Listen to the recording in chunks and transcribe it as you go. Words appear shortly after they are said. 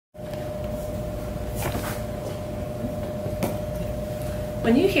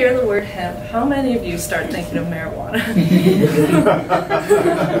When you hear the word hemp, how many of you start thinking of marijuana?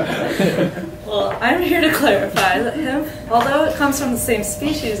 Well, I'm here to clarify that hemp, although it comes from the same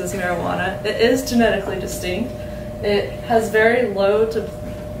species as marijuana, it is genetically distinct. It has very low to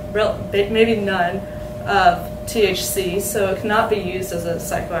maybe none of THC, so it cannot be used as a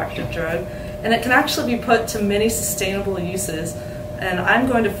psychoactive drug, and it can actually be put to many sustainable uses. And I'm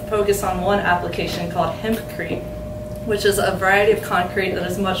going to focus on one application called Hempcrete, which is a variety of concrete that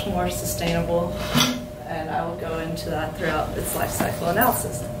is much more sustainable, and I will go into that throughout its life cycle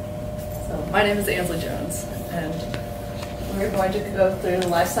analysis. So my name is Ansley Jones, and we're going to go through the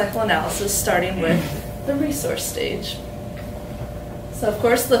life cycle analysis starting with the resource stage. So of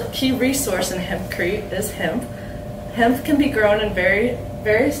course the key resource in hempcrete is hemp. Hemp can be grown in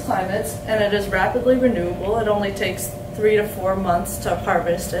various climates, and it is rapidly renewable. It only takes 3 to 4 months to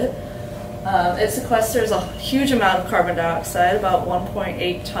harvest it. It sequesters a huge amount of carbon dioxide, about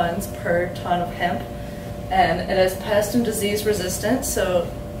 1.8 tons per ton of hemp, and it is pest and disease resistant, so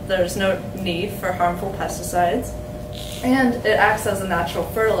there's no need for harmful pesticides. And it acts as a natural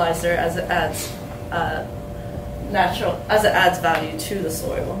fertilizer as it adds value to the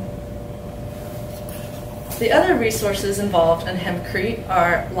soil. The other resources involved in hempcrete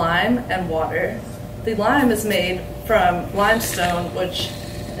are lime and water. The lime is made from limestone, which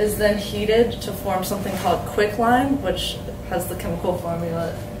is then heated to form something called quicklime, which has the chemical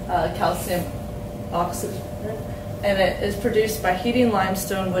formula calcium oxide, and it is produced by heating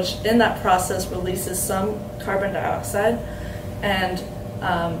limestone, which in that process releases some carbon dioxide. And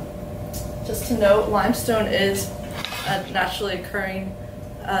just to note, limestone is a naturally occurring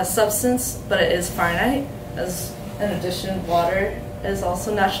substance, but it is finite. As in addition, water is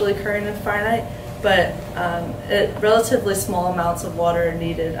also naturally occurring and finite, but relatively small amounts of water are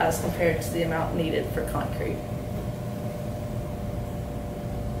needed as compared to the amount needed for concrete.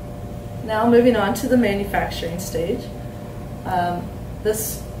 Now moving on to the manufacturing stage.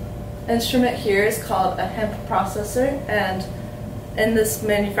 This instrument here is called a hemp processor, and in this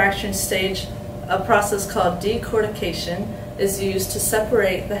manufacturing stage, a process called decortication is used to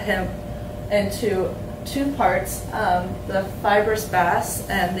separate the hemp into two parts, the fibrous base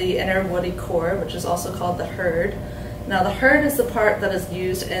and the inner woody core, which is also called the hurd. Now the hurd is the part that is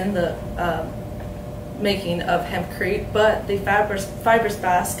used in the making of hempcrete, but the fibrous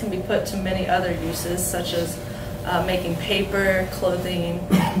base can be put to many other uses, such as making paper, clothing,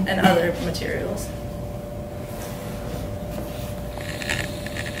 and other materials.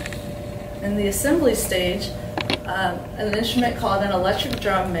 In the assembly stage, an instrument called an electric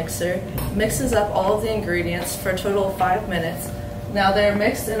drum mixer mixes up all of the ingredients for a total of 5 minutes. Now they're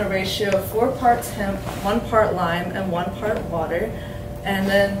mixed in a ratio of 4 parts hemp, 1 part lime, and 1 part water, and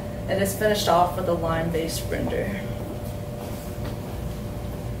then it is finished off with a lime-based render.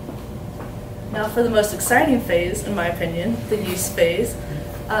 Now for the most exciting phase, in my opinion, the use phase,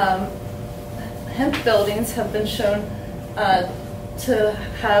 hemp buildings have been shown to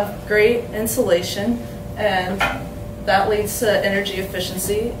have great insulation, and that leads to energy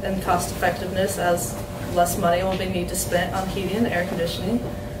efficiency and cost effectiveness, as less money will be needed to spend on heating and air conditioning.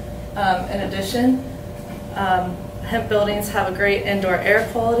 In addition, hemp buildings have a great indoor air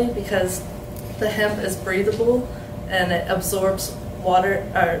quality because the hemp is breathable and it absorbs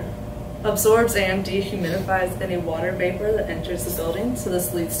and dehumidifies any water vapor that enters the building, so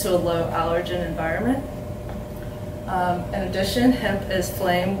this leads to a low allergen environment. In addition, hemp is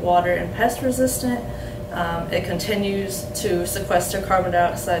flame, water, and pest resistant. It continues to sequester carbon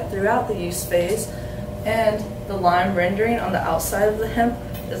dioxide throughout the use phase, and the lime rendering on the outside of the hemp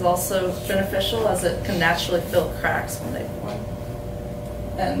is also beneficial as it can naturally fill cracks when they form.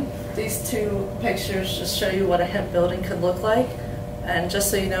 And these two pictures just show you what a hemp building could look like. And just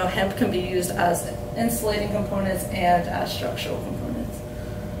so you know, hemp can be used as insulating components and as structural components.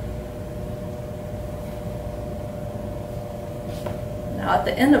 Now at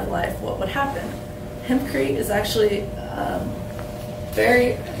the end of life, what would happen? Hempcrete is actually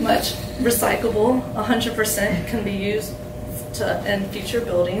very much recyclable. 100% can be used in future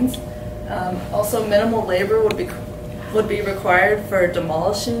buildings. Also, minimal labor would be required for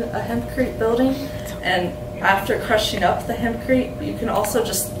demolishing a hempcrete building, and after crushing up the hempcrete, you can also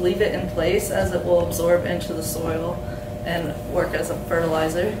just leave it in place, as it will absorb into the soil and work as a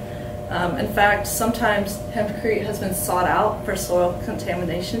fertilizer. In fact, sometimes hempcrete has been sought out for soil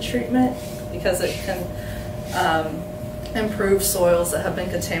contamination treatment because it can improve soils that have been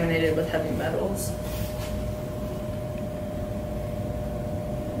contaminated with heavy metals.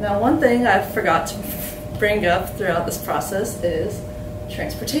 Now, one thing I forgot to bring up throughout this process is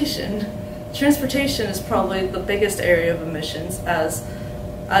transportation. Transportation is probably the biggest area of emissions, as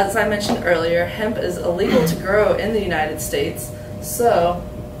as I mentioned earlier, hemp is illegal to grow in the United States, so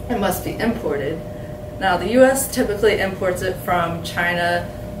it must be imported. Now, the U.S. typically imports it from China,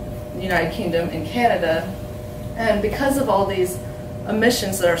 United Kingdom, and Canada, and because of all these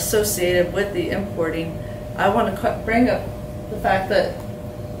emissions that are associated with the importing, I want to bring up the fact that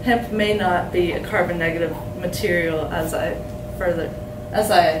hemp may not be a carbon negative material, as I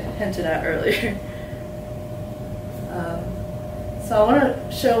hinted at earlier. So I want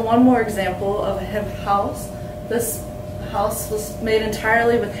to show one more example of a hemp house. This house was made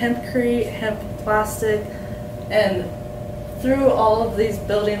entirely with hempcrete, hemp plastic, and through all of these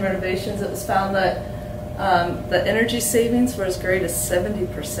building renovations, it was found that the energy savings were as great as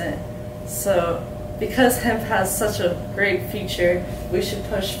 70%. So because hemp has such a great future, we should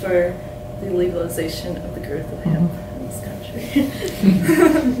push for the legalization of the growth of hemp in this country.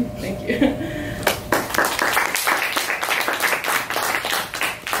 Thank you.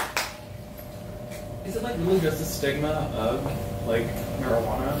 Is it like really just a stigma of like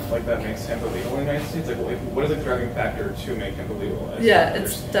marijuana, like that makes hemp illegal in the United States? Like, what is the driving factor to make hemp illegal? Yeah,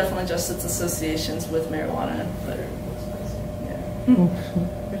 it's definitely just its associations with marijuana. But, yeah.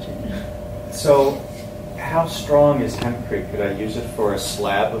 Virginia. So, how strong is hempcrete? Could I use it for a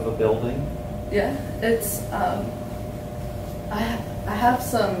slab of a building? Yeah, it's. I have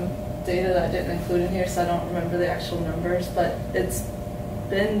some data that I didn't include in here, so I don't remember the actual numbers, but it's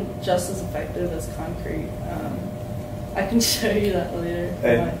been just as effective as concrete. I can show you that later.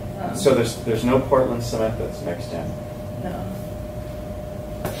 And so there's no Portland cement that's mixed in? No.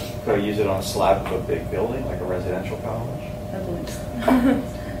 Could I use it on a slab of a big building, like a residential college? I believe so.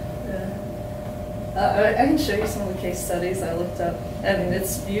 Yeah. I can show you some of the case studies I looked up. I mean,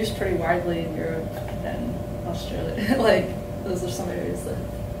 it's used pretty widely in Europe and Australia. Like, those are some areas that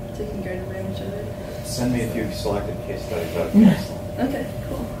have taken great advantage of it. Send me a few selected case studies out of Okay,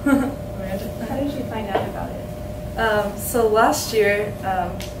 cool. How did you find out about it? So last year,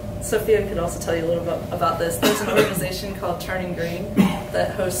 Sophia could also tell you a little bit about this. There's an organization called Turning Green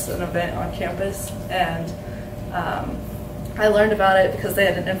that hosts an event on campus, and I learned about it because they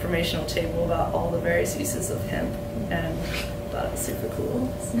had an informational table about all the various uses of hemp, and I thought it was super cool.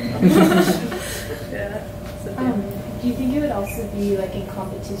 Yeah. Do you think it would also be like in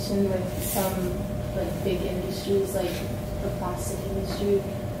competition with some like big industries like the plastic industry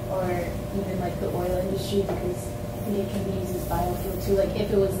or even like the oil industry, because I think it can be used as biofuel too, like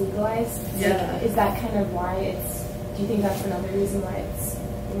if it was legalized? Yeah. Like, is that kind of why it's, do you think that's another reason why it's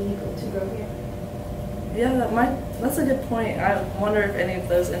illegal to grow here? Yeah, that's a good point. I wonder if any of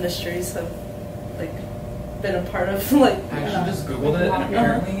those industries have like been a part of like. I actually just googled it, and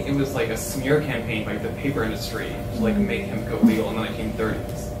apparently it was like a smear campaign by the paper industry to like make hemp go legal in the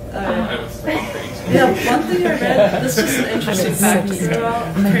 1930s. It was pretty crazy. Yeah, one thing I read, this is an interesting fact to throw out.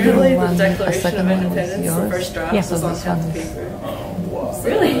 Apparently the Declaration of Independence, the first draft, was on hemp paper. Oh, wow.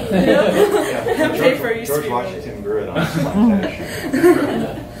 Really? Yeah. Hemp paper used to George be Washington grew it on his plantation.